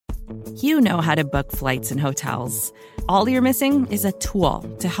You know how to book flights and hotels. All you're missing is a tool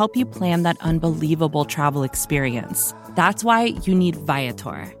to help you plan that unbelievable travel experience. That's why you need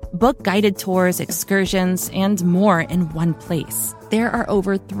Viator. Book guided tours, excursions, and more in one place. There are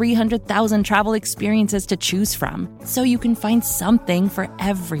over 300,000 travel experiences to choose from, so you can find something for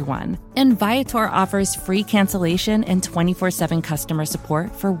everyone. And Viator offers free cancellation and 24/7 customer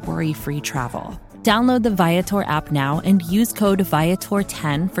support for worry-free travel. Download the Viator app now and use code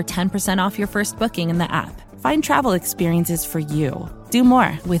Viator10 for 10% off your first booking in the app. Find travel experiences for you. Do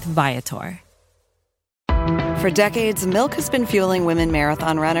more with Viator. For decades, Milk has been fueling women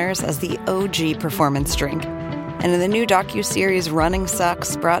marathon runners as the OG performance drink. And in the new docuseries Running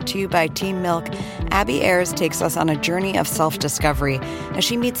Sucks, brought to you by Team Milk, Abby Ayers takes us on a journey of self-discovery as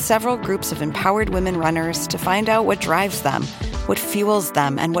she meets several groups of empowered women runners to find out what drives them, what fuels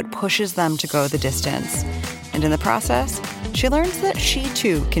them, and what pushes them to go the distance. And in the process, she learns that she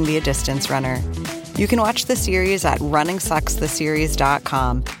too can be a distance runner. You can watch the series at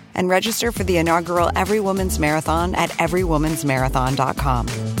runningsuckstheseries.com and register for the inaugural Every Woman's Marathon at everywomansmarathon.com.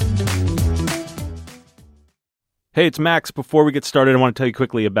 Hey, it's Max. Before we get started, I want to tell you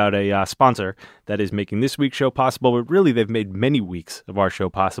quickly about a sponsor that is making this week's show possible, but really they've made many weeks of our show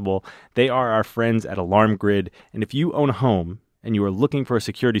possible. They are our friends at Alarm Grid, and if you own a home and you are looking for a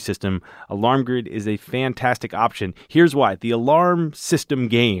security system, Alarm Grid is a fantastic option. Here's why. The alarm system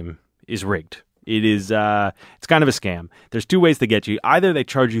game is rigged. It's kind of a scam. There's two ways to get you. Either they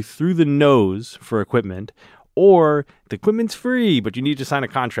charge you through the nose for equipment, or the equipment's free, but you need to sign a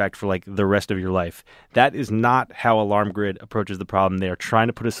contract for like the rest of your life. That is not how Alarm Grid approaches the problem. They are trying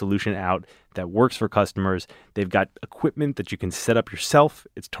to put a solution out that works for customers. They've got equipment that you can set up yourself.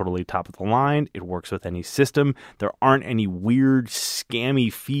 It's totally top of the line. It works with any system. There aren't any weird, scammy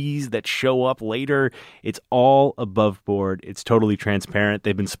fees that show up later. It's all above board. It's totally transparent.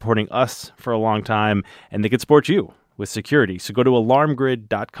 They've been supporting us for a long time, and they can support you with security. So go to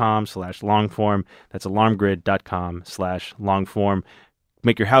alarmgrid.com/longform. That's alarmgrid.com/longform.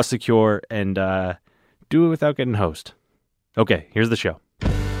 Make your house secure and do it without getting hosed. Okay, here's the show.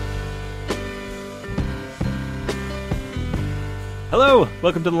 Hello,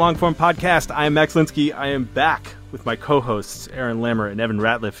 welcome to the Longform Podcast. I am Max Linsky. I am back with my co-hosts, Aaron Lammer and Evan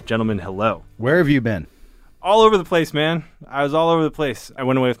Ratliff. Gentlemen, hello. Where have you been? All over the place, man. I was all over the place. I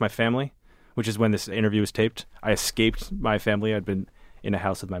went away with my family, which is when this interview was taped. I escaped my family. I'd been in a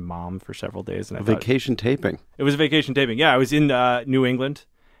house with my mom for several days. And Vacation taping. It was a vacation taping. Yeah, I was in New England,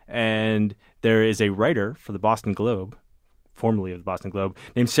 and there is a writer for the Boston Globe, formerly of the Boston Globe,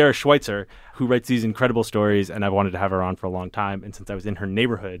 named Sarah Schweitzer, who writes these incredible stories, and I've wanted to have her on for a long time. And since I was in her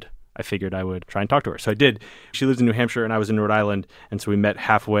neighborhood, I figured I would try and talk to her. So I did. She lives in New Hampshire, and I was in Rhode Island, and so we met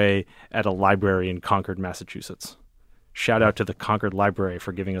halfway at a library in Concord, Massachusetts. Shout out to the Concord Library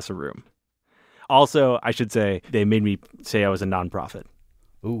for giving us a room. Also, I should say, they made me say I was a nonprofit.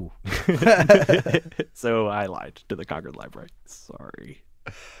 Ooh. So I lied to the Concord Library. Sorry.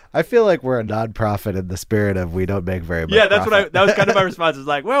 I feel like we're a nonprofit in the spirit of we don't make very much Yeah, that's profit. that was kind of my response. It's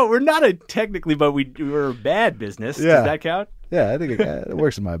like, well, we're not technically, but we're a bad business. Yeah. Does that count? Yeah, I think it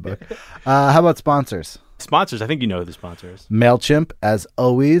works in my book. How about sponsors? Sponsors, I think you know who the sponsor is. MailChimp, as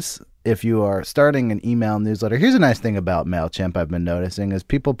always. If you are starting an email newsletter, here's a nice thing about MailChimp I've been noticing is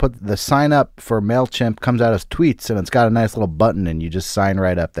people put the sign up for MailChimp comes out as tweets, and it's got a nice little button, and you just sign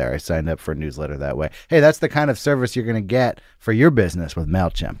right up there. I signed up for a newsletter that way. Hey, that's the kind of service you're going to get for your business with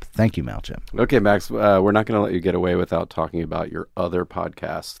MailChimp. Thank you, MailChimp. Okay, Max, we're not going to let you get away without talking about your other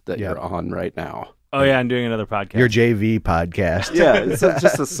podcast that you're on right now. Oh, yeah, I'm doing another podcast. Your JV podcast. Yeah, it's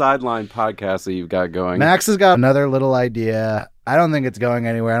just a sideline podcast that you've got going. Max has got another little idea. I don't think it's going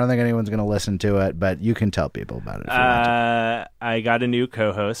anywhere. I don't think anyone's going to listen to it, but you can tell people about it if you want to. I got a new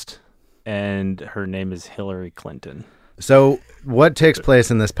co-host, and her name is Hillary Clinton. So what takes place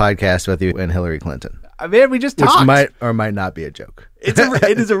in this podcast with you and Hillary Clinton? I mean, we just talked. Which might or might not be a joke. It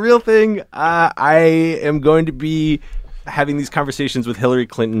is a real thing. I am going to be having these conversations with Hillary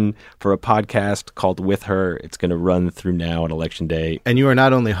Clinton for a podcast called With Her. It's going to run through now on Election Day. And you are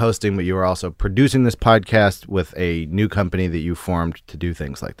not only hosting, but you are also producing this podcast with a new company that you formed to do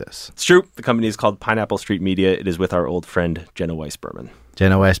things like this. It's true. The company is called Pineapple Street Media. It is with our old friend, Jenna Weiss-Berman.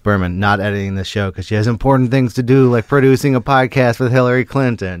 Jenna Weiss-Berman, not editing the show because she has important things to do, like producing a podcast with Hillary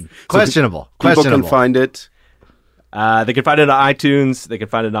Clinton. Questionable. People can find it. They can find it on iTunes. They can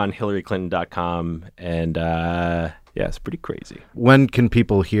find it on HillaryClinton.com. And yeah, it's pretty crazy. When can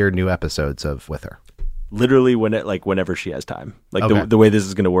people hear new episodes of With Her? Literally whenever she has time. Like Okay. the way this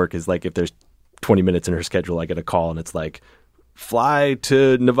is going to work is like if there's 20 minutes in her schedule, I get a call and it's like, fly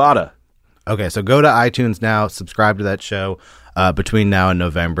to Nevada. Okay, so go to iTunes now, subscribe to that show. Between now and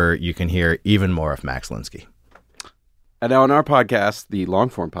November, you can hear even more of Max Linsky. And now on our podcast, the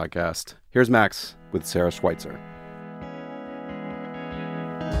long-form podcast, here's Max with Sarah Schweitzer.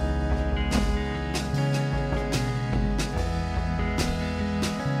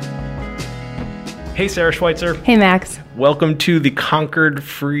 Hey, Sarah Schweitzer. Hey, Max. Welcome to the Concord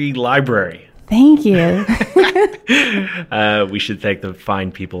Free Library. Thank you. We should thank the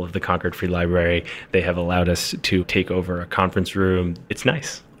fine people of the Concord Free Library. They have allowed us to take over a conference room. It's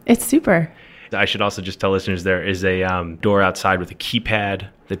nice. It's super. I should also just tell listeners there is a door outside with a keypad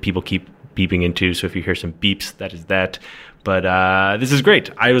that people keep beeping into. So if you hear some beeps, that is that. But this is great.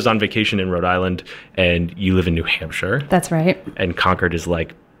 I was on vacation in Rhode Island, and you live in New Hampshire. That's right. And Concord is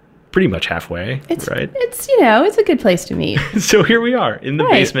like pretty much halfway, right? It's, it's a good place to meet. So here we are in the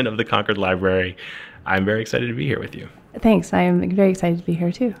basement of the Concord Library. I'm very excited to be here with you. Thanks. I am very excited to be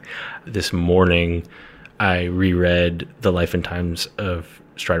here, too. This morning, I reread The Life and Times of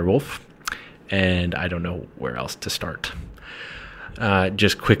Strider Wolf, and I don't know where else to start.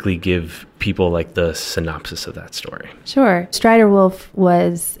 Just quickly give people like the synopsis of that story. Sure. Strider Wolf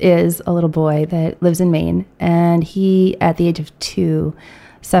is a little boy that lives in Maine, and he, at the age of 2,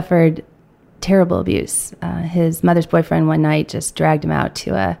 suffered terrible abuse. His mother's boyfriend one night just dragged him out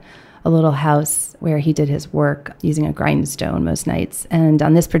to a little house where he did his work using a grindstone most nights. And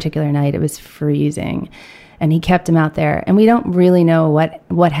on this particular night, it was freezing. And he kept him out there. And we don't really know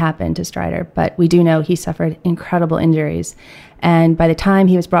what happened to Strider, but we do know he suffered incredible injuries. And by the time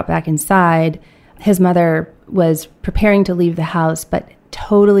he was brought back inside, his mother was preparing to leave the house, but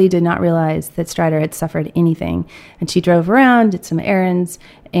totally did not realize that Strider had suffered anything. And she drove around, did some errands,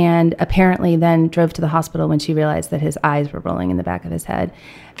 and apparently then drove to the hospital when she realized that his eyes were rolling in the back of his head.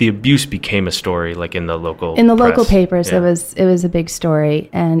 The abuse became a story, like in the local local papers. Yeah. It was a big story,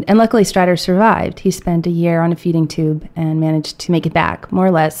 and luckily Strider survived. He spent a year on a feeding tube and managed to make it back, more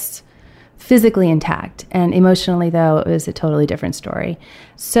or less physically intact. And emotionally, though, it was a totally different story.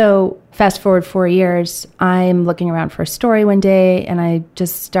 So fast forward 4 years, I'm looking around for a story one day, and I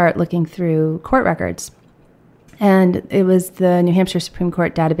just start looking through court records. And it was the New Hampshire Supreme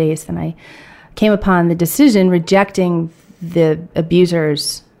Court database, and I came upon the decision rejecting the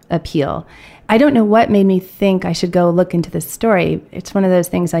abuser's appeal. I don't know what made me think I should go look into this story. It's one of those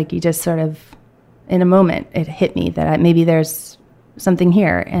things like you just sort of, in a moment, it hit me that maybe there's something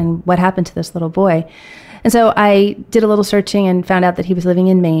here, and what happened to this little boy. And so I did a little searching and found out that he was living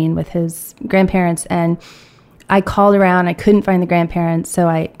in Maine with his grandparents, and I called around. I couldn't find the grandparents, so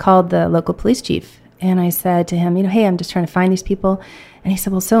I called the local police chief, and I said to him, hey, I'm just trying to find these people. And he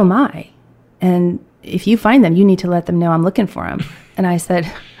said, well, so am I. And if you find them, you need to let them know I'm looking for them. And I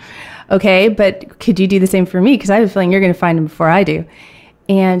said, okay, but could you do the same for me? Because I have a feeling you're going to find them before I do.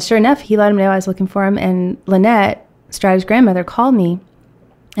 And sure enough, he let him know I was looking for him. And Lynette, Strider's grandmother, called me.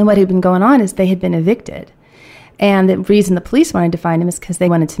 And what had been going on is they had been evicted. And the reason the police wanted to find him is because they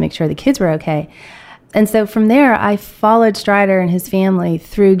wanted to make sure the kids were okay. And so from there, I followed Strider and his family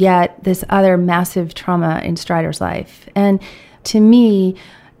through yet this other massive trauma in Strider's life. And to me,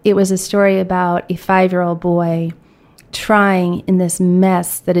 it was a story about a 5-year-old boy trying in this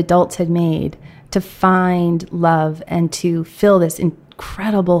mess that adults had made to find love and to fill this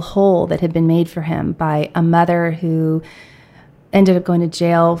incredible hole that had been made for him by a mother who ended up going to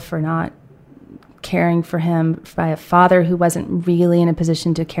jail for not caring for him, by a father who wasn't really in a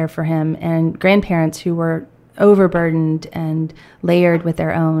position to care for him, and grandparents who were overburdened and layered with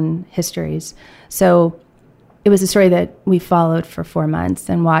their own histories. So it was a story that we followed for 4 months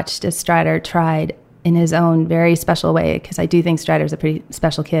and watched as Strider tried in his own very special way, because I do think Strider's a pretty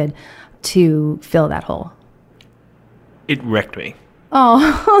special kid, to fill that hole. It wrecked me.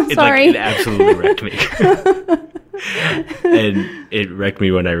 Oh, sorry. It absolutely wrecked me. And it wrecked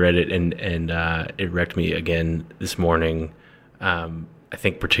me when I read it, and it wrecked me again this morning. I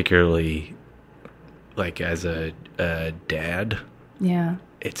think particularly, like as a dad. Yeah.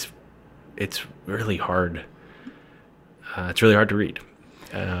 It's really hard. It's really hard to read.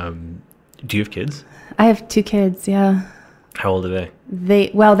 Do you have kids? I have 2 kids. Yeah. How old are they?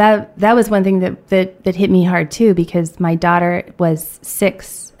 That was one thing that hit me hard too, because my daughter was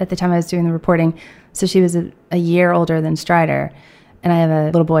 6 at the time I was doing the reporting, so she was a year older than Strider, and I have a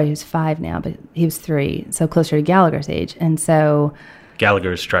little boy who's 5 now, but he was 3, so closer to Gallagher's age, and so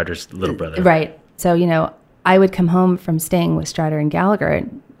Gallagher's Strider's little brother, right? So I would come home from staying with Strider and Gallagher,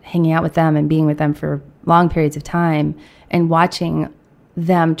 and hanging out with them and being with them for long periods of time, and watching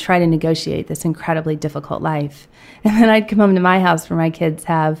them try to negotiate this incredibly difficult life. And then I'd come home to my house where my kids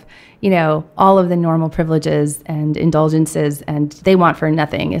have, all of the normal privileges and indulgences, and they want for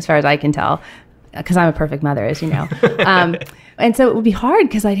nothing as far as I can tell, because I'm a perfect mother, as you know. And so it would be hard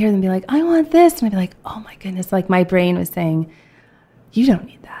because I'd hear them be like, I want this. And I'd be like, oh my goodness. Like my brain was saying, you don't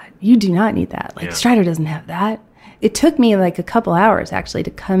need that. You do not need that. Like Strider doesn't have that. It took me like a couple hours actually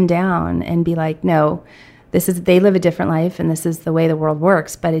to come down and be like, no, they live a different life and this is the way the world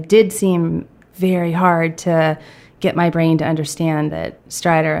works. But it did seem very hard to get my brain to understand that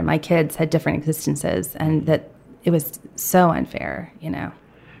Strider and my kids had different existences and that it was so unfair,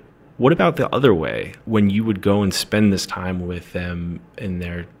 What about the other way? When you would go and spend this time with them in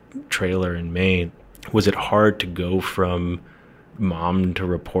their trailer in Maine, was it hard to go from mom to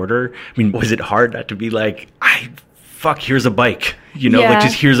reporter? I mean, was it hard not to be like, here's a bike,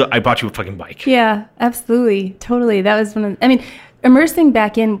 I bought you a fucking bike. Yeah, absolutely. Totally. That was immersing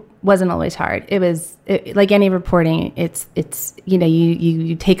back in wasn't always hard. It was like any reporting. It's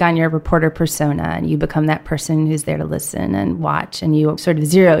you take on your reporter persona and you become that person who's there to listen and watch, and you sort of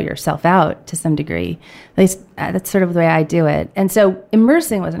zero yourself out to some degree. At least that's sort of the way I do it. And so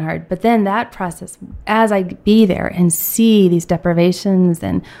immersing wasn't hard, but then that process, as I'd be there and see these deprivations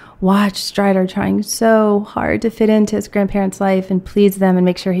and watch Strider trying so hard to fit into his grandparents' life and please them and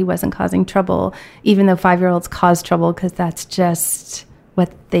make sure he wasn't causing trouble, even though 5-year-olds cause trouble because that's just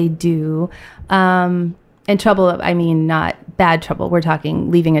what they do. And trouble, I mean, not bad trouble. We're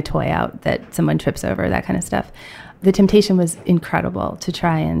talking leaving a toy out that someone trips over, that kind of stuff. The temptation was incredible to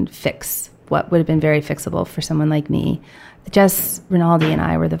try and fix what would have been very fixable for someone like me. Jess Rinaldi and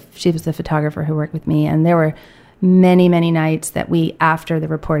I she was the photographer who worked with me, and there were many, many nights that after the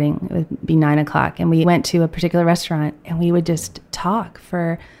reporting, it would be 9:00, and we went to a particular restaurant and we would just talk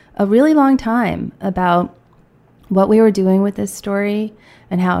for a really long time about what we were doing with this story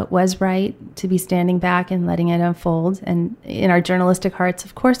and how it was right to be standing back and letting it unfold. And in our journalistic hearts,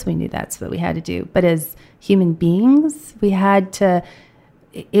 of course we knew that's what we had to do. But as human beings, we had to,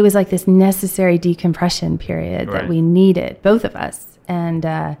 it was like this necessary decompression period that we needed, both of us. And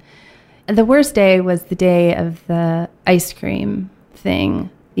the worst day was the day of the ice cream thing,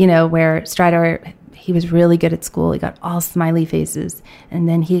 where Strider, he was really good at school. He got all smiley faces. And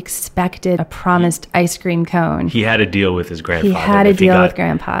then he expected a promised ice cream cone. He had a deal with his grandfather. He had a deal with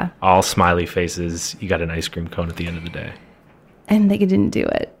Grandpa. All smiley faces. You got an ice cream cone at the end of the day. And they didn't do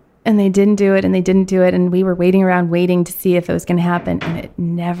it. And they didn't do it, and they didn't do it. And we were waiting to see if it was going to happen. And it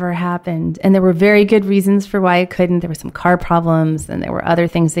never happened. And there were very good reasons for why it couldn't. There were some car problems, and there were other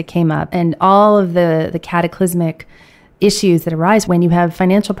things that came up. And all of the cataclysmic issues that arise when you have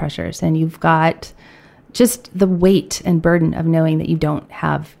financial pressures and you've got just the weight and burden of knowing that you don't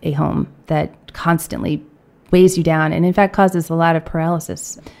have a home that constantly weighs you down and in fact causes a lot of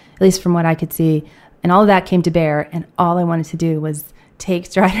paralysis, at least from what I could see. And all of that came to bear, and all I wanted to do was take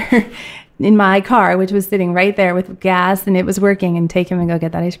Strider in my car, which was sitting right there with gas and it was working, and take him and go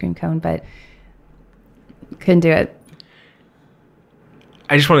get that ice cream cone, but couldn't do it.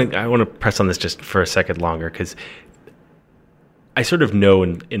 I want to press on this just for a second longer, because I sort of know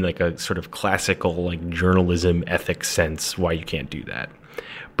in like a sort of classical like journalism ethics sense why you can't do that.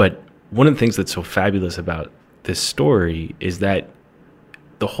 But one of the things that's so fabulous about this story is that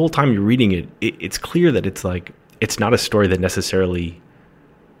the whole time you're reading it, it's clear that it's not a story that necessarily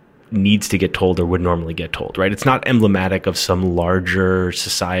needs to get told or would normally get told, right? It's not emblematic of some larger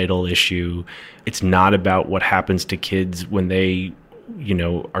societal issue. It's not about what happens to kids when they,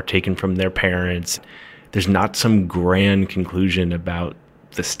 are taken from their parents. There's not some grand conclusion about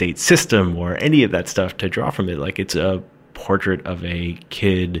the state system or any of that stuff to draw from it. Like, it's a portrait of a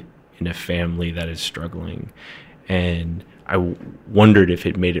kid in a family that is struggling. And I wondered if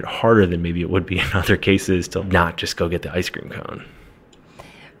it made it harder than maybe it would be in other cases to not just go get the ice cream cone.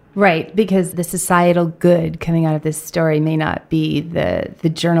 Right, because the societal good coming out of this story may not be the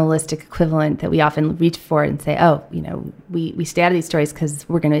journalistic equivalent that we often reach for and say, we stay out of these stories because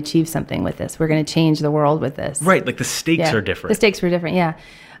we're going to achieve something with this. We're going to change the world with this. Right, like the stakes are different. The stakes were different, yeah.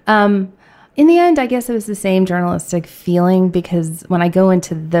 In the end, I guess it was the same journalistic feeling, because when I go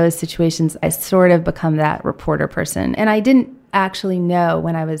into those situations, I sort of become that reporter person. And I didn't actually know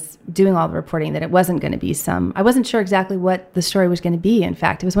when I was doing all the reporting that it wasn't going to be I wasn't sure exactly what the story was going to be. In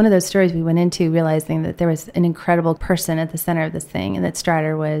fact, it was one of those stories we went into realizing that there was an incredible person at the center of this thing, and that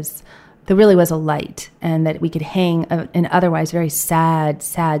Strider there really was a light, and that we could hang an otherwise very sad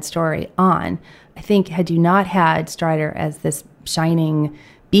story on. I think had you not had Strider as this shining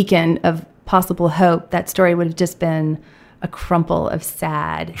beacon of possible hope, that story would have just been a crumple of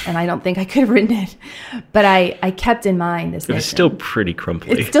sad, and I don't think I could have written it. But I kept in mind this. It was still pretty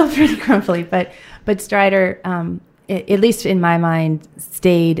crumply. It's still pretty crumply, but Strider, at least in my mind,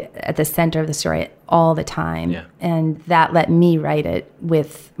 stayed at the center of the story all the time. Yeah. And that let me write it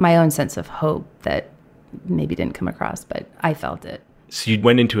with my own sense of hope that maybe didn't come across, but I felt it. So you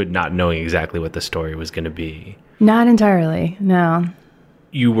went into it not knowing exactly what the story was going to be. Not entirely, no.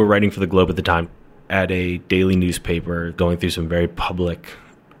 You were writing for the Globe at the time, at a daily newspaper, going through some very public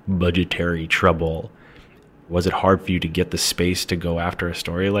budgetary trouble. Was it hard for you to get the space to go after a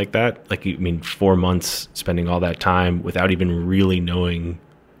story like that? 4 months spending all that time without even really knowing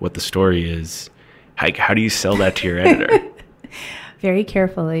what the story is. How do you sell that to your editor? Very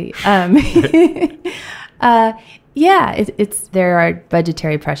carefully. Yeah, there are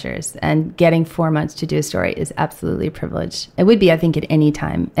budgetary pressures, and getting 4 months to do a story is absolutely a privilege. It would be, I think, at any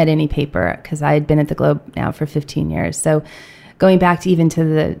time, at any paper, because I had been at the Globe now for 15 years. So going back to even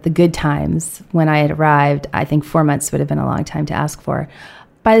to the good times when I had arrived, I think 4 months would have been a long time to ask for.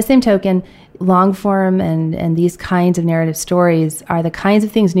 By the same token, long form and these kinds of narrative stories are the kinds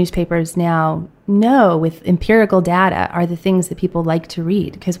of things newspapers now know with empirical data are the things that people like to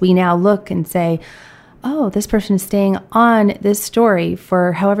read, because we now look and say, oh, this person is staying on this story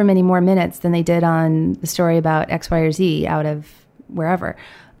for however many more minutes than they did on the story about X, Y, or Z out of wherever.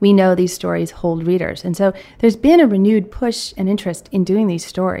 We know these stories hold readers. And so there's been a renewed push and interest in doing these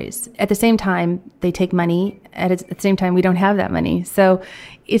stories. At the same time, they take money. At the same time, we don't have that money. So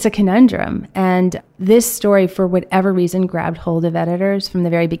it's a conundrum. And this story, for whatever reason, grabbed hold of editors from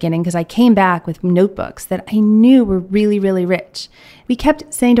the very beginning, because I came back with notebooks that I knew were really, really rich. We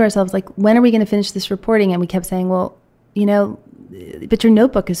kept saying to ourselves, like, when are we going to finish this reporting? And we kept saying, well, but your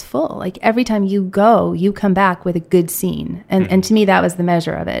notebook is full. Like, every time you go, you come back with a good scene. And to me, that was the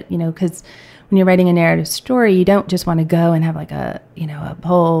measure of it, because when you're writing a narrative story, you don't just want to go and have like a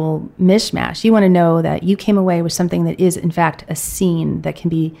whole mishmash. You want to know that you came away with something that is, in fact, a scene that can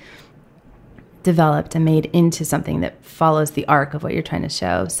be developed and made into something that follows the arc of what you're trying to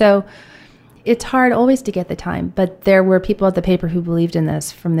show. So it's hard always to get the time, but there were people at the paper who believed in this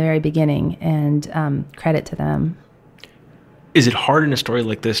from the very beginning, and credit to them. Is it hard in a story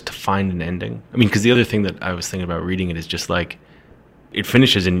like this to find an ending? I mean, because the other thing that I was thinking about reading it is just like, it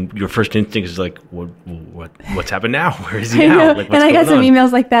finishes and your first instinct is like, what's happened now? Where is he now? Like, and I got some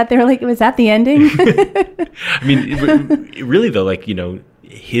emails like that. They were like, was that the ending? I mean, really though,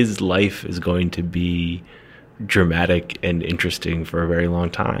 his life is going to be dramatic and interesting for a very long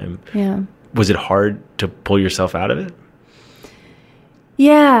time. Yeah. Was it hard to pull yourself out of it?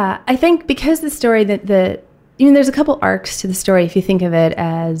 Yeah, I think because the story there's a couple arcs to the story if you think of it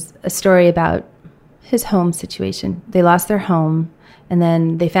as a story about his home situation. They lost their home, and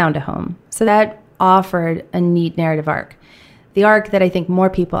then they found a home. So that offered a neat narrative arc. The arc that I think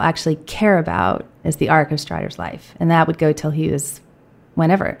more people actually care about is the arc of Strider's life. And that would go till he was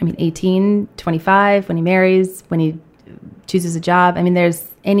whenever. 18, 25, when he marries, when he chooses a job. There's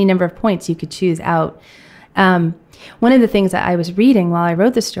any number of points you could choose out. One of the things that I was reading while I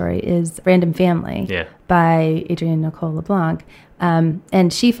wrote the story is Random Family by Adrienne Nicole LeBlanc.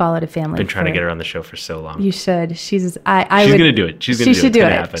 And she followed a family. Been trying to get her on the show for so long. You should. She's going to do it. She should do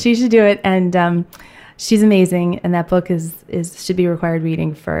it. She should do it. And she's amazing. And that book should be required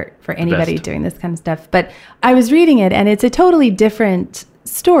reading for anybody doing this kind of stuff. But I was reading it, and it's a totally different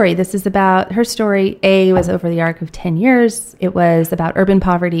story. This is about her story. Was over the arc of 10 years. It was about urban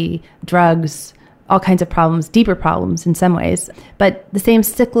poverty, drugs, all kinds of problems, deeper problems in some ways, but the same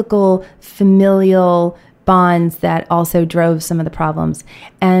cyclical familial bonds that also drove some of the problems.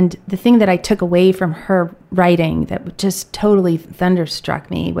 And the thing that I took away from her writing that just totally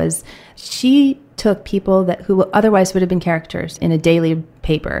thunderstruck me was she took people who otherwise would have been characters in a daily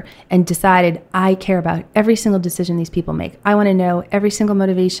paper and decided, I care about every single decision these people make. I want to know every single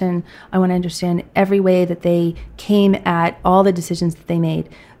motivation. I want to understand every way that they came at all the decisions that they made,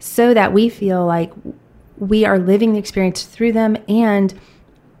 so that we feel like we are living the experience through them, and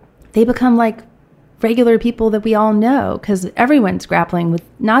they become like regular people that we all know, because everyone's grappling with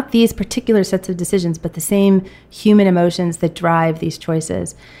not these particular sets of decisions, but the same human emotions that drive these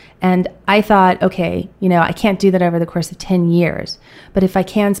choices. And I thought, okay, I can't do that over the course of 10 years, but if I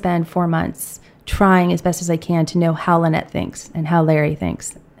can spend 4 months trying as best as I can to know how Lynette thinks and how Larry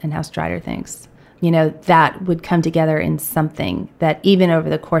thinks and how Strider thinks, that would come together in something that even over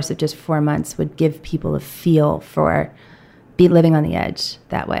the course of just 4 months would give people a feel for be living on the edge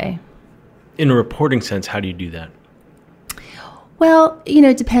that way. In a reporting sense, how do you do that? Well,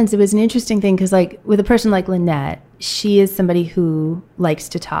 it depends. It was an interesting thing because, like, with a person like Lynette, she is somebody who likes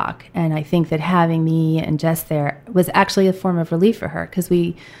to talk. And I think that having me and Jess there was actually a form of relief for her because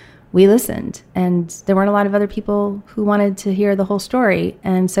we listened. And there weren't a lot of other people who wanted to hear the whole story.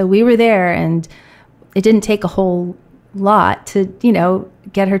 And so we were there, and it didn't take a whole lot to,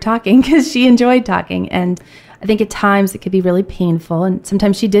 get her talking because she enjoyed talking. And I think at times it could be really painful, and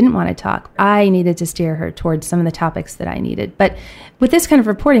sometimes she didn't want to talk. I needed to steer her towards some of the topics that I needed. But with this kind of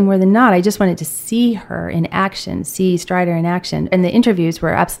reporting, more than not, I just wanted to see her in action, see Strider in action. And the interviews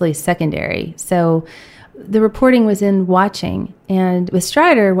were absolutely secondary. So the reporting was in watching. And with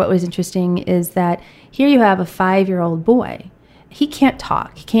Strider, what was interesting is that here you have a 5-year-old boy. He can't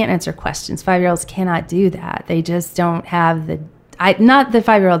talk. He can't answer questions. 5-year-olds cannot do that. They just don't have not the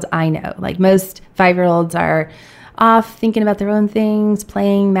 5-year-olds I know. Like, most 5-year-olds are off thinking about their own things,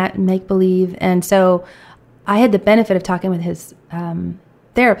 playing make-believe. And so I had the benefit of talking with his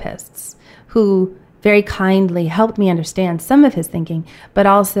therapists who very kindly helped me understand some of his thinking, but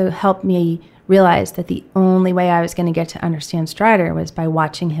also helped me realize that the only way I was going to get to understand Strider was by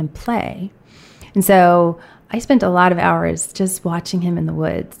watching him play. And so I spent a lot of hours just watching him in the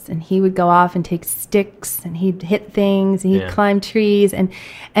woods, and he would go off and take sticks, and he'd hit things, and he'd climb trees, and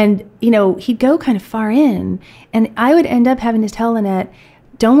he'd go kind of far in, and I would end up having to tell Lynette,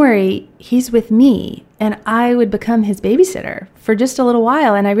 don't worry, he's with me, and I would become his babysitter for just a little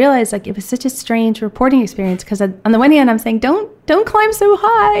while. And I realized, like, it was such a strange reporting experience because on the one hand, I'm saying, don't climb so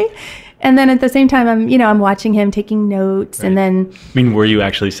high. And then at the same time, I'm watching him taking notes. Right. And then, were you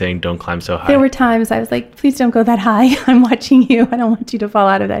actually saying don't climb so high? There were times I was like, please don't go that high. I'm watching you. I don't want you to fall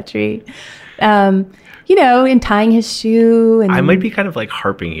out of that tree. In tying his shoe. And I might be kind of like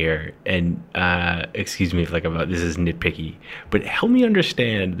harping here, and excuse me if this is nitpicky, but help me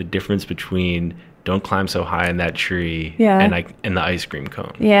understand the difference between don't climb so high in that tree and the ice cream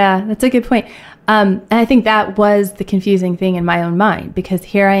cone. Yeah, that's a good point. And I think that was the confusing thing in my own mind, because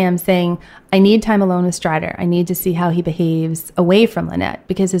here I am saying, I need time alone with Strider. I need to see how he behaves away from Lynette,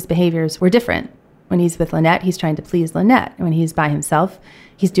 because his behaviors were different. When he's with Lynette, he's trying to please Lynette. And when he's by himself,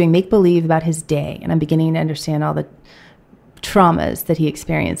 he's doing make-believe about his day. And I'm beginning to understand all the traumas that he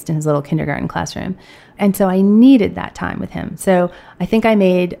experienced in his little kindergarten classroom. And so I needed that time with him. So I think I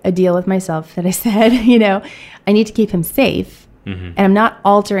made a deal with myself that I said, I need to keep him safe. Mm-hmm. And I'm not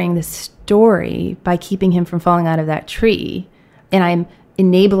altering the story by keeping him from falling out of that tree. And I'm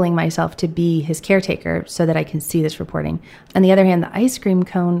enabling myself to be his caretaker so that I can see this reporting. On the other hand, the ice cream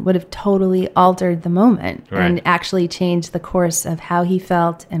cone would have totally altered the moment and actually changed the course of how he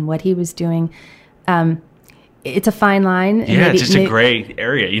felt and what he was doing. It's a fine line. Yeah, it's just a gray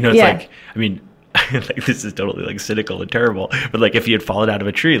area. Like, this is totally like cynical and terrible, but like if he had fallen out of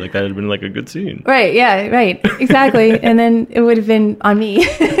a tree, like that would have been like a good scene. Right. Yeah. Right. Exactly. And then it would have been on me.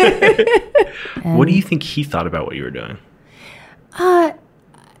 What do you think he thought about what you were doing?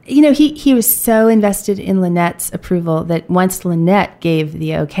 He was so invested in Lynette's approval that once Lynette gave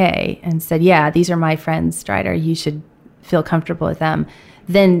the okay and said, yeah, these are my friends, Strider, you should feel comfortable with them.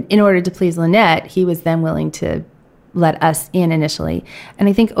 Then in order to please Lynette, he was then willing to let us in initially. And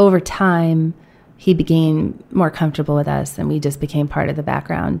I think over time, he became more comfortable with us, and we just became part of the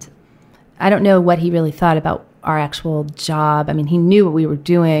background. I don't know what he really thought about our actual job. I mean, he knew what we were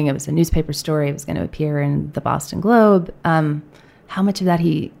doing. It was a newspaper story. It was going to appear in the Boston Globe. How much of that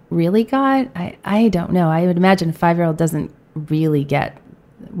he really got, I don't know. I would imagine a 5-year-old doesn't really get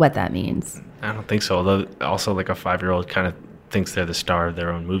what that means. I don't think so. Although also like a 5-year-old kind of thinks they're the star of their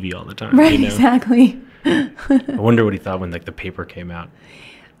own movie all the time. Right, exactly. I wonder what he thought when like the paper came out.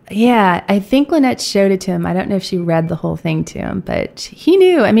 Yeah, I think Lynette showed it to him. I don't know if she read the whole thing to him, but he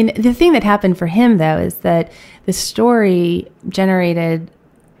knew. I mean, the thing that happened for him, though, is that the story generated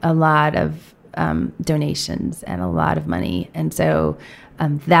a lot of donations and a lot of money. And so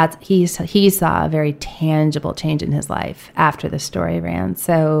he saw a very tangible change in his life after the story ran.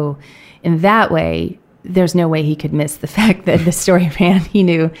 So in that way, there's no way he could miss the fact that the story ran. He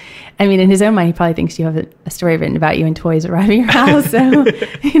knew. I mean, in his own mind, he probably thinks you have a story written about you and toys arriving at your house. So,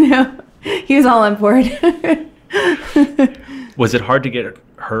 he was all on board. Was it hard to get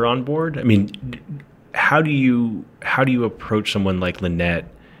her on board? I mean, how do you approach someone like Lynette?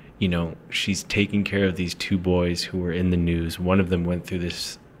 She's taking care of these 2 boys who were in the news. One of them went through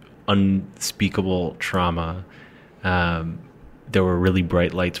this unspeakable trauma. There were really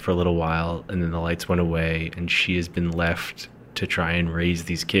bright lights for a little while, and then the lights went away, and she has been left to try and raise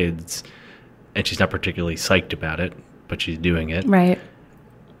these kids. And she's not particularly psyched about it, but she's doing it. Right.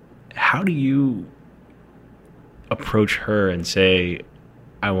 How do you approach her and say,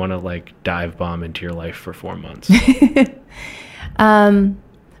 I want to like dive bomb into your life for 4 months?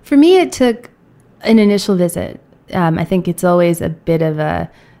 For me, it took an initial visit. I think it's always a bit of a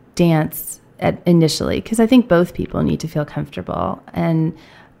dance initially, because I think both people need to feel comfortable. And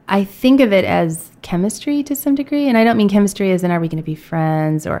I think of it as chemistry to some degree. And I don't mean chemistry as in, are we going to be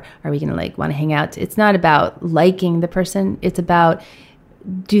friends or are we going to like want to hang out? It's not about liking the person. It's about,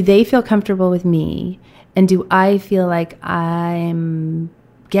 do they feel comfortable with me? And do I feel like I'm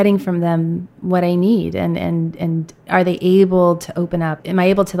getting from them what I need? And are they able to open up? Am I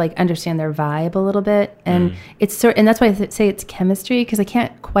able to like understand their vibe a little bit? And and that's why I say it's chemistry, because I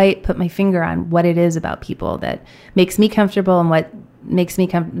can't quite put my finger on what it is about people that makes me comfortable and what makes me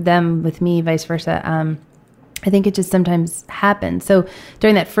them with me, vice versa. I think it just sometimes happens. So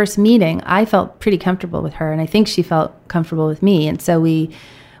during that first meeting, I felt pretty comfortable with her, and I think she felt comfortable with me. And so we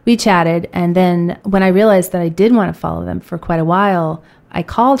chatted, and then when I realized that I did want to follow them for quite a while, I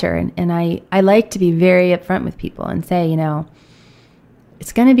called her, and I like to be very upfront with people and say, you know,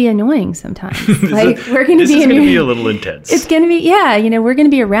 it's going to be annoying sometimes. Like we're going to be a little intense. It's going to be, yeah, you know, we're going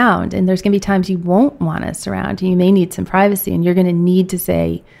to be around, and there's going to be times you won't want us around, and you may need some privacy, and you're going to need to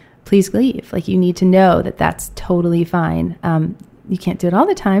say, please leave. Like you need to know that that's totally fine. You can't do it all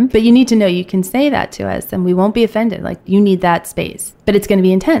the time, but you need to know you can say that to us and we won't be offended. Like you need that space, but it's going to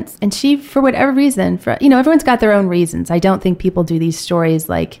be intense. And she, for whatever reason, everyone's got their own reasons. I don't think people do these stories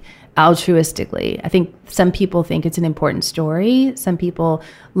like altruistically. I think some people think it's an important story. Some people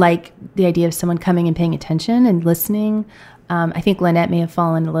like the idea of someone coming and paying attention and listening. I think Lynette may have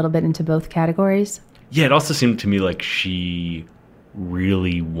fallen a little bit into both categories. Yeah, it also seemed to me like she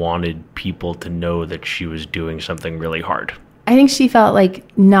really wanted people to know that she was doing something really hard. I think she felt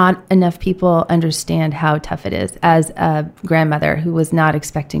like not enough people understand how tough it is as a grandmother who was not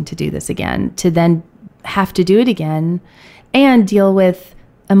expecting to do this again, to then have to do it again and deal with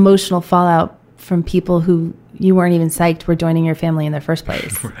emotional fallout from people who you weren't even psyched were joining your family in the first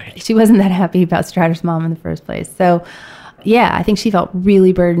place. Right. She wasn't that happy about Strider's mom in the first place. So yeah, I think she felt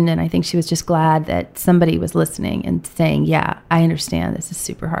really burdened, and I think she was just glad that somebody was listening and saying, yeah, I understand this is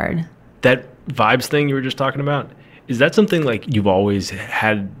super hard. That vibes thing you were just talking about, is that something like you've always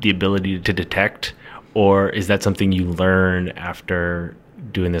had the ability to detect, or is that something you learn after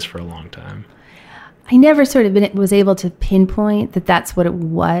doing this for a long time? I never was able to pinpoint that that's what it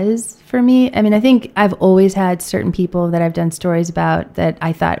was for me. I mean, I think I've always had certain people that I've done stories about that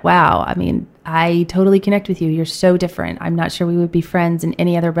I thought, wow, I mean, I totally connect with you. You're so different. I'm not sure we would be friends in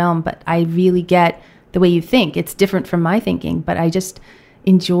any other realm, but I really get the way you think. It's different from my thinking, but I just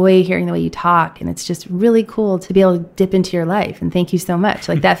enjoy hearing the way you talk. And it's just really cool to be able to dip into your life. And thank you so much.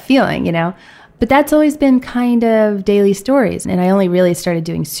 Like that feeling, you know. But that's always been kind of daily stories. And I only really started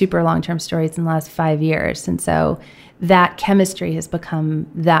doing super long-term stories in the last 5 years. And so that chemistry has become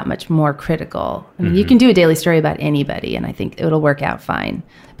that much more critical. I mean, you can do a daily story about anybody, and I think it'll work out fine.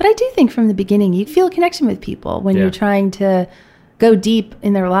 But I do think from the beginning, you feel a connection with people when you're trying to go deep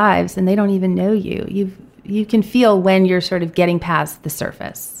in their lives and they don't even know you. You can feel when you're sort of getting past the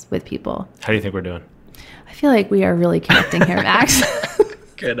surface with people. How do you think we're doing? I feel like we are really connecting here, Max.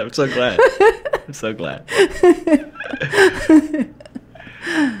 Good. I'm so glad. I'm so glad.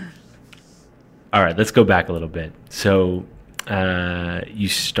 All right, let's go back a little bit. So you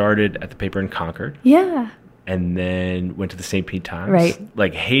started at the paper in Concord. Yeah. And then went to the St. Pete Times. Right.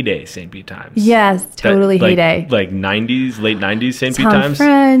 Like heyday St. Pete Times. Yes, totally heyday. Like 90s, late 90s St. Pete Tom Times.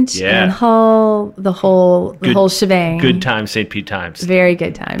 French, and Hull, the whole shebang. Good time St. Pete Times. Very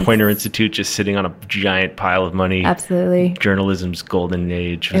good times. Poynter Institute just sitting on a giant pile of money. Absolutely. Journalism's golden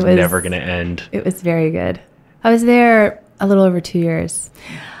age was never going to end. It was very good. I was there a little over 2 years.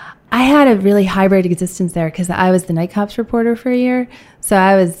 I had a really hybrid existence there because I was the night cops reporter for a year. So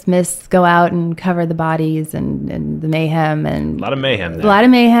I was go out and cover the bodies and the mayhem. And a lot of mayhem there. A lot of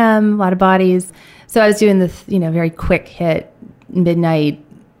mayhem, a lot of bodies. So I was doing this, very quick hit, midnight,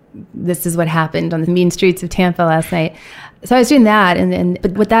 this is what happened on the mean streets of Tampa last night. So I was doing that.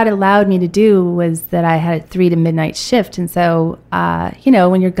 But what that allowed me to do was that I had a 3 to midnight shift. And so,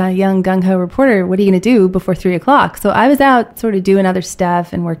 when you're a young gung-ho reporter, what are you going to do before 3 o'clock? So I was out sort of doing other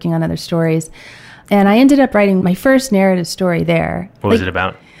stuff and working on other stories. And I ended up writing my first narrative story there. What was it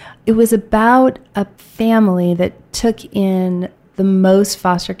about? It was about a family that took in the most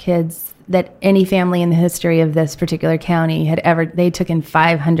foster kids that any family in the history of this particular county had ever. They took in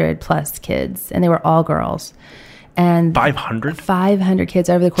 500 plus kids, and they were all girls. And 500? 500 kids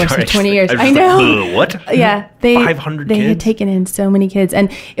over the course of 20 years. I know. Like, what? Yeah. 500 kids? They had taken in so many kids. And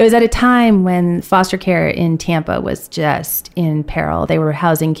it was at a time when foster care in Tampa was just in peril. They were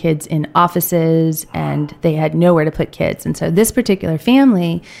housing kids in offices, and they had nowhere to put kids. And so this particular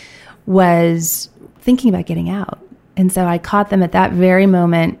family was thinking about getting out. And so I caught them at that very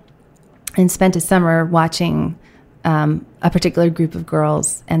moment and spent a summer watching a particular group of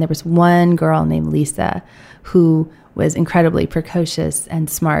girls. And there was one girl named Lisa who was incredibly precocious and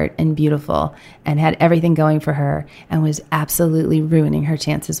smart and beautiful and had everything going for her and was absolutely ruining her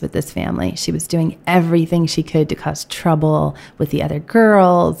chances with this family. She was doing everything she could to cause trouble with the other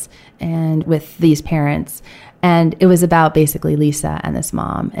girls and with these parents. And it was about basically Lisa and this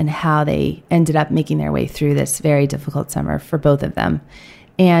mom and how they ended up making their way through this very difficult summer for both of them.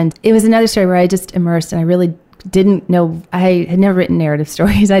 And it was another story where I just immersed, and I really didn't know, I had never written narrative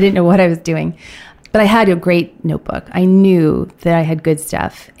stories. I didn't know what I was doing. But I had a great notebook. I knew that I had good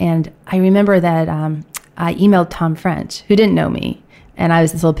stuff. And I remember that I emailed Tom French, who didn't know me. And I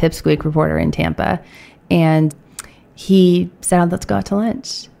was this little pipsqueak reporter in Tampa. And he said, let's go out to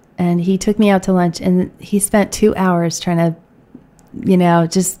lunch. And he took me out to lunch, and he spent 2 hours trying to,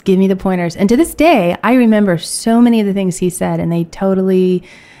 just give me the pointers. And to this day, I remember so many of the things he said, and they totally,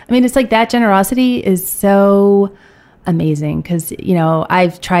 it's like that generosity is so amazing because,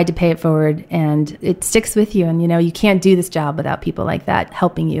 I've tried to pay it forward and it sticks with you. And, you can't do this job without people like that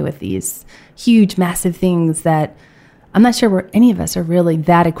helping you with these huge, massive things that I'm not sure any of us are really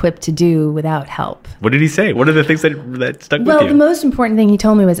that equipped to do without help. What did he say? What are the things that stuck with you? Well, the most important thing he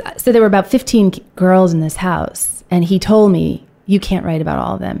told me was, so there were about 15 girls in this house. And he told me, you can't write about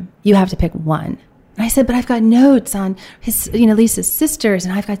all of them. You have to pick one. And I said, but I've got notes on Lisa's sisters,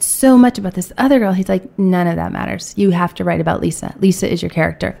 and I've got so much about this other girl. He's like, none of that matters. You have to write about Lisa. Lisa is your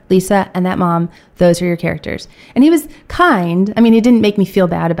character. Lisa and that mom, those are your characters. And he was kind. He didn't make me feel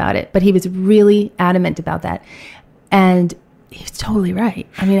bad about it, but he was really adamant about that. And he was totally right.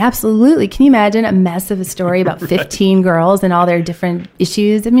 Absolutely. Can you imagine a mess of a story about 15 girls and all their different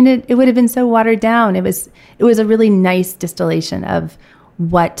issues? It would have been so watered down. It was a really nice distillation of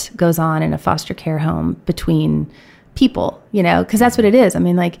what goes on in a foster care home between people, because that's what it is.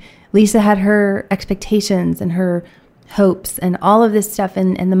 Lisa had her expectations and her hopes and all of this stuff.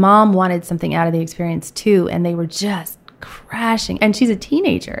 And the mom wanted something out of the experience too. And they were just crashing. And she's a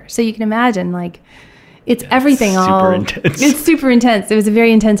teenager. So you can imagine, it's everything super intense. It's super intense. It was a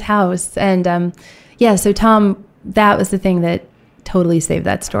very intense house. And so Tom, that was the thing that totally saved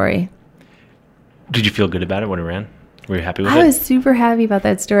that story. Did you feel good about it when it ran? Were you happy with it? I was super happy about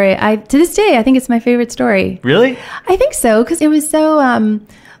that story. To this day, I think it's my favorite story. Really? I think so, because it was so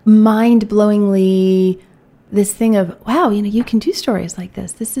mind-blowingly this thing of, wow, you can do stories like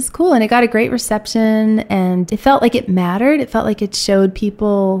this. This is cool. And it got a great reception, and it felt like it mattered. It felt like it showed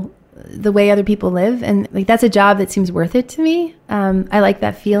people the way other people live. And that's a job that seems worth it to me. I like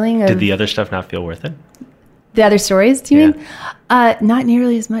that feeling of... Did the other stuff not feel worth it? The other stories, do you mean? Not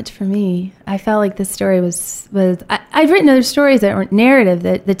nearly as much for me. I felt like this story was I've written other stories that weren't narrative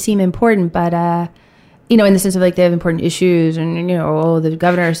that seem important, but, in the sense of they have important issues and, the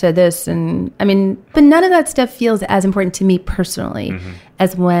governor said this. And but none of that stuff feels as important to me personally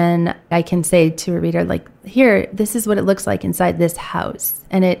as when I can say to a reader, here, this is what it looks like inside this house.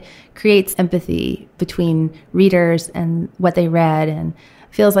 And it creates empathy between readers and what they read, and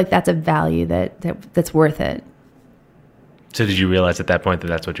feels like that's a value that's worth it. So did you realize at that point that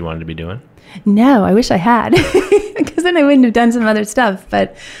that's what you wanted to be doing? No, I wish I had, because then I wouldn't have done some other stuff.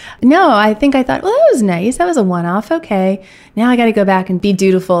 But no, I think I thought, well, that was nice. That was a one-off. Okay, now I got to go back and be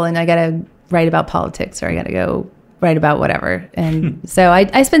dutiful, and I got to write about politics, or I got to go write about whatever. And so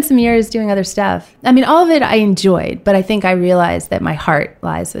I spent some years doing other stuff. All of it I enjoyed, but I think I realized that my heart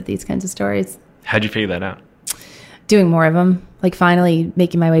lies with these kinds of stories. How'd you figure that out? Doing more of them, finally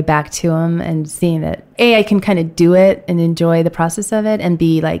making my way back to them and seeing that A, I can kind of do it and enjoy the process of it, and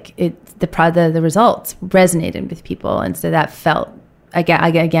B, the results resonated with people. And so that felt, I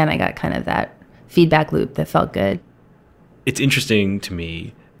got kind of that feedback loop that felt good. It's interesting to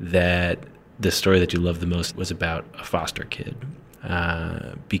me that the story that you love the most was about a foster kid,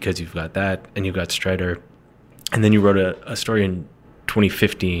 because you've got that and you've got Strider. And then you wrote a story in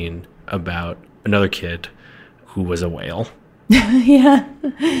 2015 about another kid who was a whale. Yeah.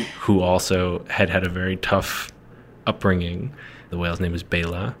 Who also had a very tough upbringing. The whale's name is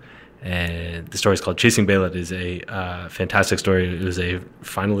Bela. And the story is called Chasing Bela. It is a fantastic story. It was a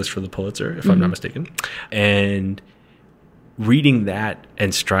finalist for the Pulitzer, if I'm not mistaken. And reading that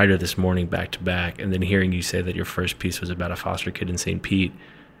and Strider this morning back to back, and then hearing you say that your first piece was about a foster kid in St. Pete,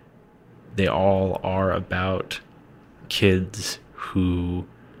 they all are about kids who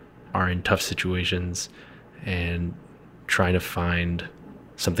are in tough situations and trying to find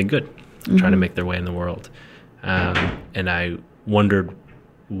something good, trying to make their way in the world. And I wondered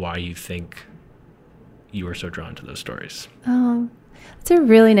why you think you were so drawn to those stories. Oh, that's a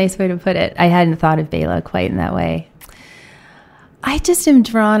really nice way to put it. I hadn't thought of Bela quite in that way. I just am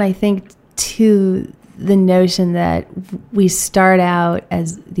drawn, I think, to the notion that we start out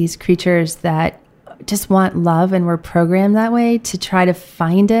as these creatures that just want love, and we're programmed that way to try to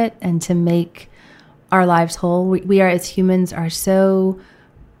find it and to make our lives whole. We are, as humans, are so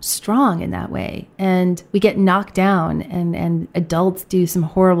strong in that way, and we get knocked down, and adults do some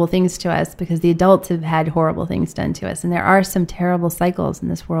horrible things to us because the adults have had horrible things done to us, and there are some terrible cycles in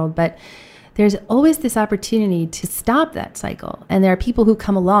this world, but there's always this opportunity to stop that cycle, and there are people who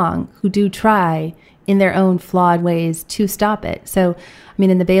come along who do try in their own flawed ways to stop it. So, I mean,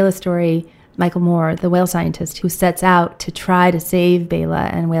 in the Bela story, Michael Moore, the whale scientist who sets out to try to save Bela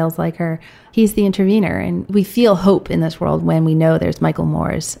and whales like her, he's the intervener. And we feel hope in this world when we know there's Michael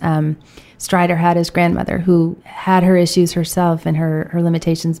Moores. Strider had his grandmother who had her issues herself and her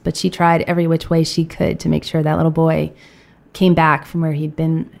limitations, but she tried every which way she could to make sure that little boy came back from where he'd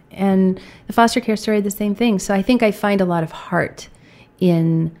been. And the foster care story, the same thing. So I think I find a lot of heart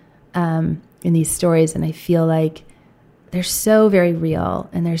in these stories, and I feel like they're so very real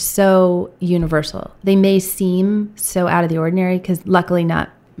and they're so universal. They may seem so out of the ordinary because luckily not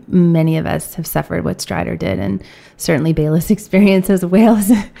many of us have suffered what Strider did, and certainly Bela's experience as a whale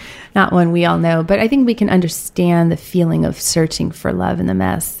is not one we all know. But I think we can understand the feeling of searching for love in the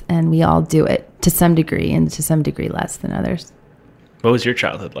mess, and we all do it to some degree, and to some degree less than others. What was your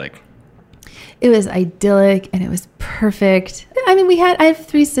childhood like? It was idyllic and it was perfect. I mean, I have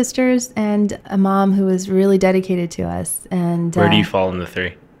 3 sisters and a mom who was really dedicated to us. And where do you fall in the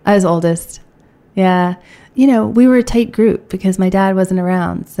 3? I was oldest. Yeah. You know, we were a tight group because my dad wasn't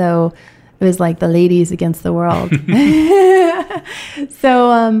around. So it was like the ladies against the world.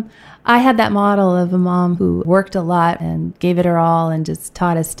 So I had that model of a mom who worked a lot and gave it her all and just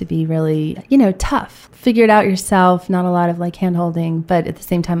taught us to be really, tough. Figure it out yourself, not a lot of like hand-holding, but at the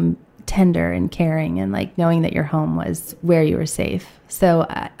same time, tender and caring, and like knowing that your home was where you were safe. So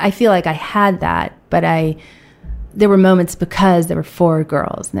I feel like I had that, but there were moments because there were 4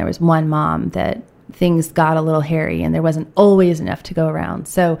 girls and there was one mom that things got a little hairy and there wasn't always enough to go around.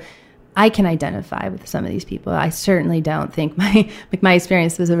 So I can identify with some of these people. I certainly don't think my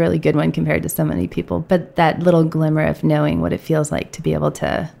experience was a really good one compared to so many people, but that little glimmer of knowing what it feels like to be able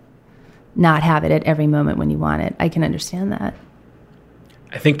to not have it at every moment when you want it, I can understand that.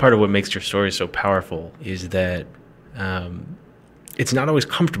 I think part of what makes your story so powerful is that it's not always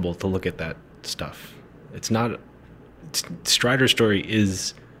comfortable to look at that stuff. Strider's story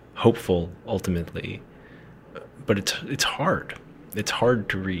is hopeful ultimately, but it's hard. It's hard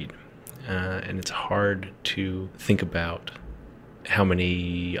to read, and it's hard to think about how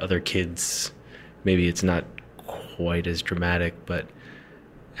many other kids, maybe it's not quite as dramatic, but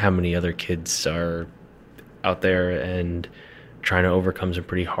how many other kids are out there and trying to overcome some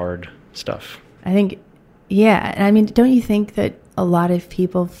pretty hard stuff. I think, yeah. I mean, don't you think that a lot of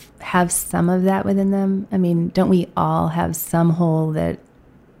people have some of that within them? I mean, don't we all have some hole that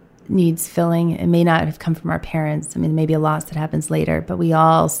needs filling? It may not have come from our parents. I mean, maybe a loss that happens later, but we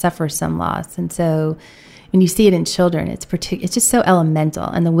all suffer some loss. And so when you see it in children, it's just so elemental,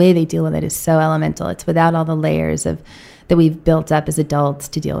 and the way they deal with it is so elemental. It's without all the layers that we've built up as adults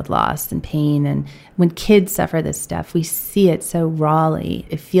to deal with loss and pain. And when kids suffer this stuff, we see it so rawly.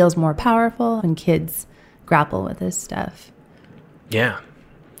 It feels more powerful when kids grapple with this stuff. Yeah.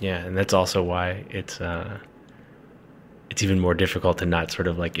 And that's also why it's even more difficult to not sort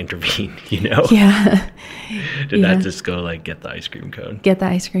of like intervene, Yeah. To not just go like, get the ice cream cone. Get the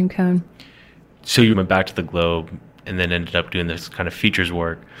ice cream cone. So you went back to the Globe and then ended up doing this kind of features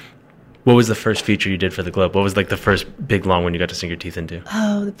work. What was the first feature you did for the Globe? What was like the first big long one you got to sink your teeth into?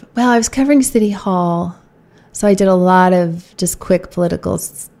 Oh, well, I was covering City Hall, so I did a lot of just quick political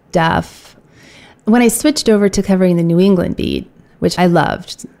stuff. When I switched over to covering the New England beat, which I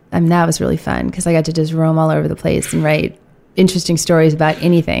loved, that was really fun because I got to just roam all over the place and write interesting stories about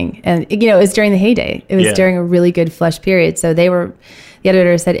anything. And, it was during the heyday. It was during a really good flush period. So the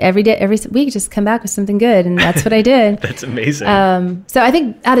editor said every week, just come back with something good. And that's what I did. That's amazing. So I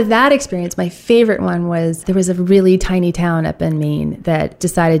think out of that experience, my favorite one was there was a really tiny town up in Maine that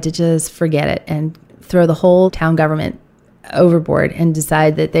decided to just forget it and throw the whole town government overboard and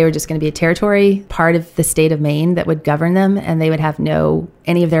decide that they were just going to be a territory, part of the state of Maine that would govern them. And they would have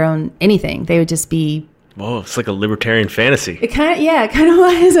any of their own anything. They would just be... Whoa, it's like a libertarian fantasy. It kind of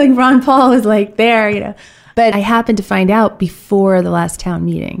was. Like Ron Paul was like there, But I happened to find out before the last town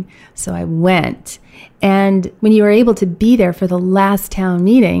meeting. So I went. And when you were able to be there for the last town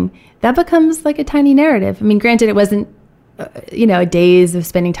meeting, that becomes like a tiny narrative. I mean, granted, it wasn't, days of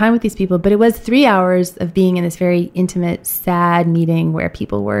spending time with these people, but it was 3 hours of being in this very intimate, sad meeting where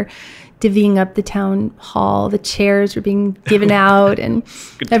people were divvying up the town hall. The chairs were being given out, and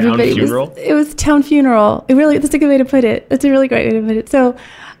everybody it was town funeral. That's a good way to put it. That's a really great way to put it. So,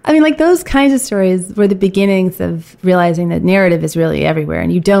 I mean, like those kinds of stories were the beginnings of realizing that narrative is really everywhere,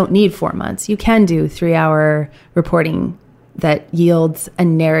 and you don't need 4 months. You can do 3-hour reporting that yields a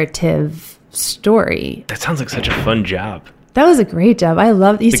narrative story. That sounds like such a fun job. That was a great job. I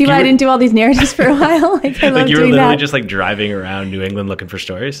love. You see why I didn't do all these narratives for a while? Like I love you were doing literally that. just like driving around New England looking for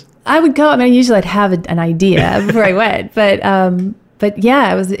stories. I would go. I mean, usually I'd have an idea before I went, but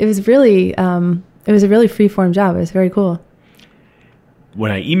yeah, it was really it was a really free form job. It was very cool. When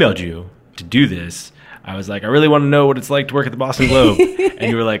I emailed you to do this, I was like, I really want to know what it's like to work at the Boston Globe. And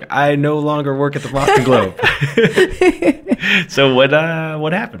you were like, I no longer work at the Boston Globe. So what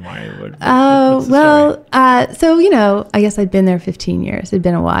happened? So, I guess I'd been there 15 years. It'd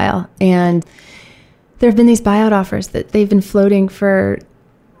been a while. And there have been these buyout offers that they've been floating for,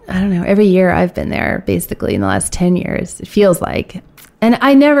 I don't know, every year I've been there, basically in the last 10 years, it feels like. And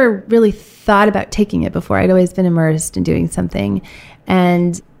I never really thought about taking it before. I'd always been immersed in doing something.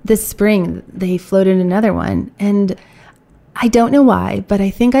 And this spring, they floated another one. And I don't know why, but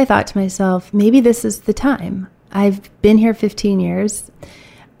I think I thought to myself, maybe this is the time. I've been here 15 years.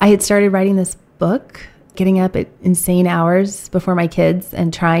 I had started writing this book, getting up at insane hours before my kids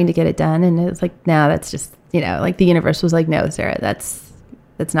and trying to get it done. And it was like, no, that's just, like the universe was like, no, Sarah, that's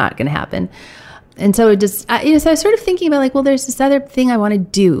not going to happen. And so so I was sort of thinking about like, well, there's this other thing I want to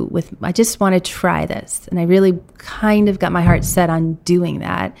do I just want to try this. And I really kind of got my heart set on doing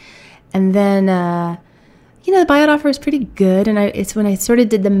that. And then, the buyout offer was pretty good. And it's when I sort of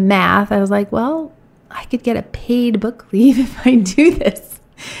did the math, I was like, well, I could get a paid book leave if I do this.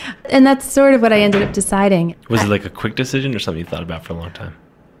 And that's sort of what I ended up deciding. Was it like a quick decision or something you thought about for a long time?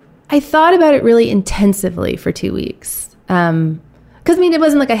 I thought about it really intensively for 2 weeks. Because, it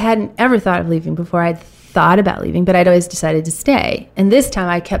wasn't like I hadn't ever thought of leaving before. I'd thought about leaving, but I'd always decided to stay. And this time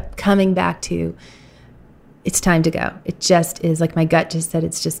I kept coming back to, it's time to go. It just is, like my gut just said,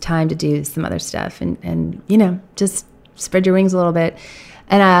 it's just time to do some other stuff and just spread your wings a little bit.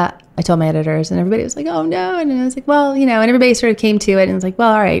 And I told my editors, and everybody was like, oh, no. And I was like, well, and everybody sort of came to it and was like,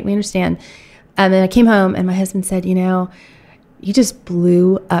 well, all right, we understand. And then I came home, and my husband said, you just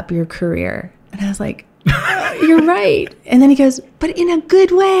blew up your career. And I was like, you're right. And then he goes, but in a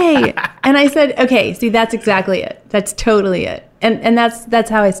good way. And I said, okay, see, that's exactly it. That's totally it. And that's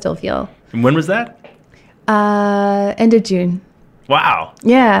how I still feel. And when was that? End of June. Wow.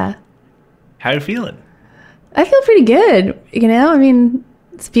 Yeah. How are you feeling? I feel pretty good.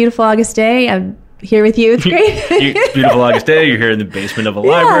 It's a beautiful August day. I'm here with you. It's great. It's beautiful August day. You're here in the basement of a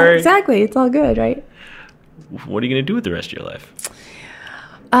library. Exactly. It's all good, right? What are you going to do with the rest of your life?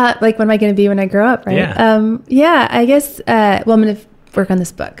 Like, what am I going to be when I grow up, right? Yeah. I guess, I'm going to work on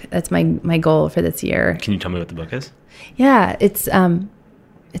this book. That's my goal for this year. Can you tell me what the book is? Yeah, it's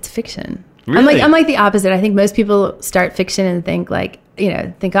fiction. Really? I'm like the opposite. I think most people start fiction and think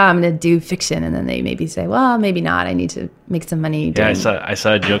I'm going to do fiction. And then they maybe say, well, maybe not. I need to make some money. Yeah, I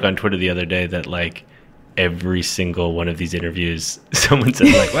saw a joke on Twitter the other day that like every single one of these interviews, someone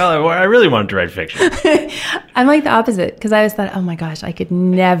said like, well, I really wanted to write fiction. I'm like the opposite, because I always thought, oh my gosh, I could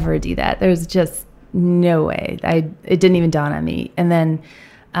never do that. There's just no way. It didn't even dawn on me. And then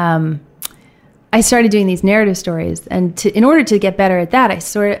I started doing these narrative stories, and in order to get better at that, I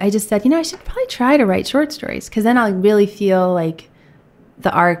just said, I should probably try to write short stories, because then I'll really feel like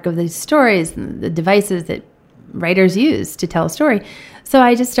the arc of these stories and the devices that writers use to tell a story. So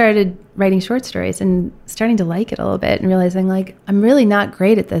I just started writing short stories and starting to like it a little bit and realizing like I'm really not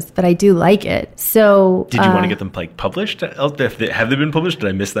great at this, but I do like it. So did you want to get them like published? Have they been published? Did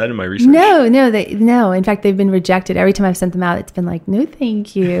I miss that in my research? No. In fact, they've been rejected. Every time I've sent them out, it's been like, no,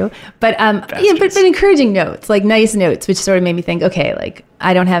 thank you. But but encouraging notes, like nice notes, which sort of made me think, okay, like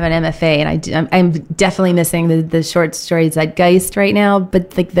I don't have an MFA, and I'm definitely missing the short story zeitgeist right now.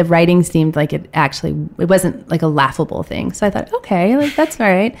 But like the writing seemed like it wasn't like a laughable thing. So I thought, okay, like that's all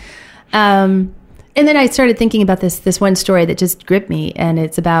right. And then I started thinking about this one story that just gripped me, and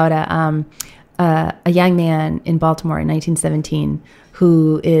it's about a young man in Baltimore in 1917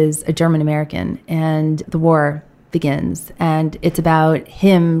 who is a German American, and the war begins, and it's about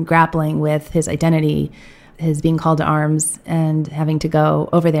him grappling with his identity, his being called to arms, and having to go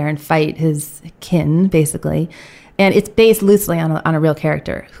over there and fight his kin, basically. And it's based loosely on a real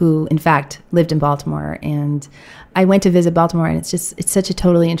character who, in fact, lived in Baltimore. And I went to visit Baltimore, and it's such a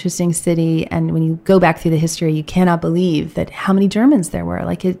totally interesting city. And when you go back through the history, you cannot believe that how many Germans there were.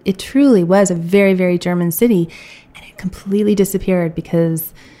 Like it truly was a very, very German city, and it completely disappeared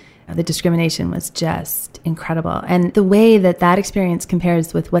because The discrimination was just incredible. And the way that experience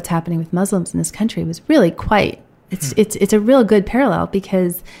compares with what's happening with Muslims in this country was really it's a real good parallel,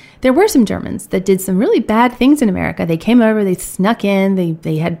 because there were some Germans that did some really bad things in America. They came over, they snuck in,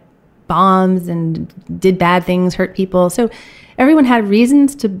 they had bombs and did bad things, hurt people. So everyone had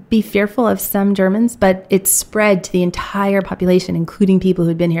reasons to be fearful of some Germans, but it spread to the entire population, including people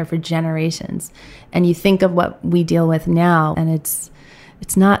who'd been here for generations. And you think of what we deal with now, and it's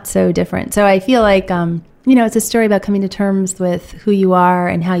not so different. So I feel like, it's a story about coming to terms with who you are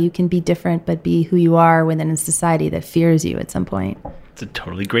and how you can be different, but be who you are within a society that fears you at some point. It's a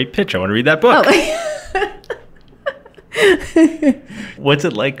totally great pitch. I want to read that book. Oh. What's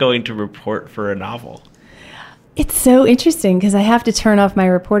it like going to report for a novel? It's so interesting, because I have to turn off my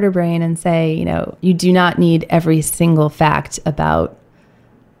reporter brain and say, you do not need every single fact about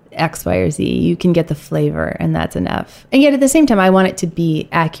X, Y, or Z. You can get the flavor, and that's enough. And yet at the same time, I want it to be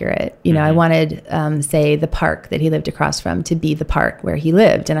accurate. I wanted, say, the park that he lived across from to be the park where he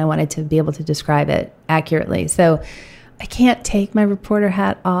lived, and I wanted to be able to describe it accurately. So I can't take my reporter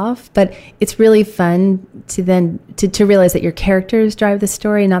hat off, but it's really fun to then to realize that your characters drive the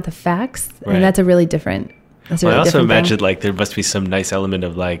story, not the facts. Right. And that's a really different I also imagine there must be some nice element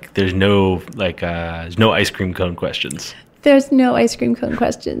of there's no ice cream cone questions. There's no ice cream cone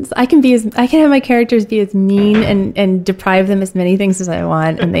questions. I can have my characters be as mean and deprive them as many things as I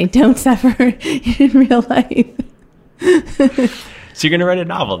want, and they don't suffer in real life. So you're going to write a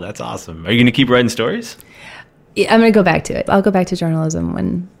novel. That's awesome. Are you going to keep writing stories? Yeah, I'm going to go back to it. I'll go back to journalism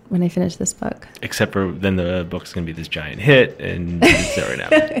when I finish this book. Except for then the book's going to be this giant hit, and it's not right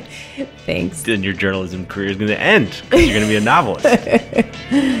now. Thanks. Then your journalism career is going to end, because you're going to be a novelist.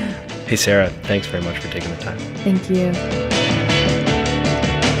 Hey, Sarah, thanks very much for taking the time. Thank you.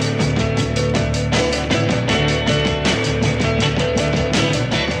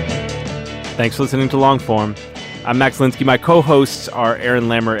 Thanks for listening to Longform. I'm Max Linsky. My co-hosts are Aaron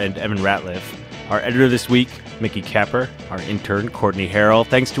Lammer and Evan Ratliff. Our editor this week, Mickey Capper. Our intern, Courtney Harrell.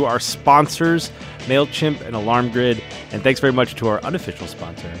 Thanks to our sponsors, MailChimp and Alarm Grid. And thanks very much to our unofficial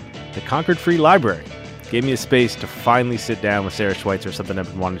sponsor, the Concord Free Library. Gave me a space to finally sit down with Sarah Schweitzer, something I've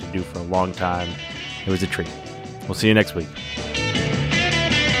been wanting to do for a long time. It was a treat. We'll see you next week.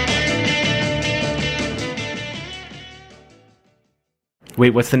 Wait,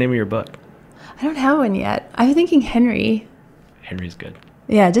 what's the name of your book? I don't have one yet. I'm thinking Henry. Henry's good.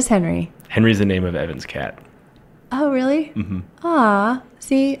 Yeah, just Henry. Henry's the name of Evan's cat. Oh, really? Mm-hmm. Aw,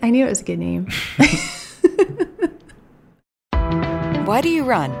 see, I knew it was a good name. Why do you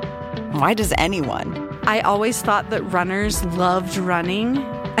run? Why does anyone? I always thought that runners loved running,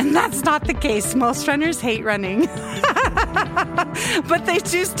 and that's not the case. Most runners hate running, but they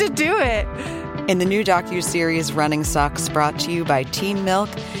choose to do it. In the new docuseries Running Sucks, brought to you by Team Milk,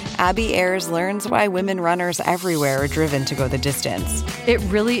 Abby Ayers learns why women runners everywhere are driven to go the distance. It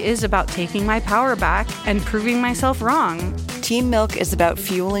really is about taking my power back and proving myself wrong. Team Milk is about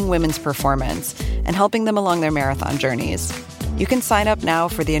fueling women's performance and helping them along their marathon journeys. You can sign up now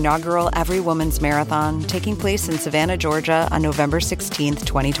for the inaugural Every Woman's Marathon, taking place in Savannah, Georgia on November 16th,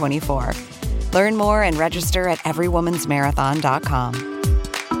 2024. Learn more and register at everywomansmarathon.com.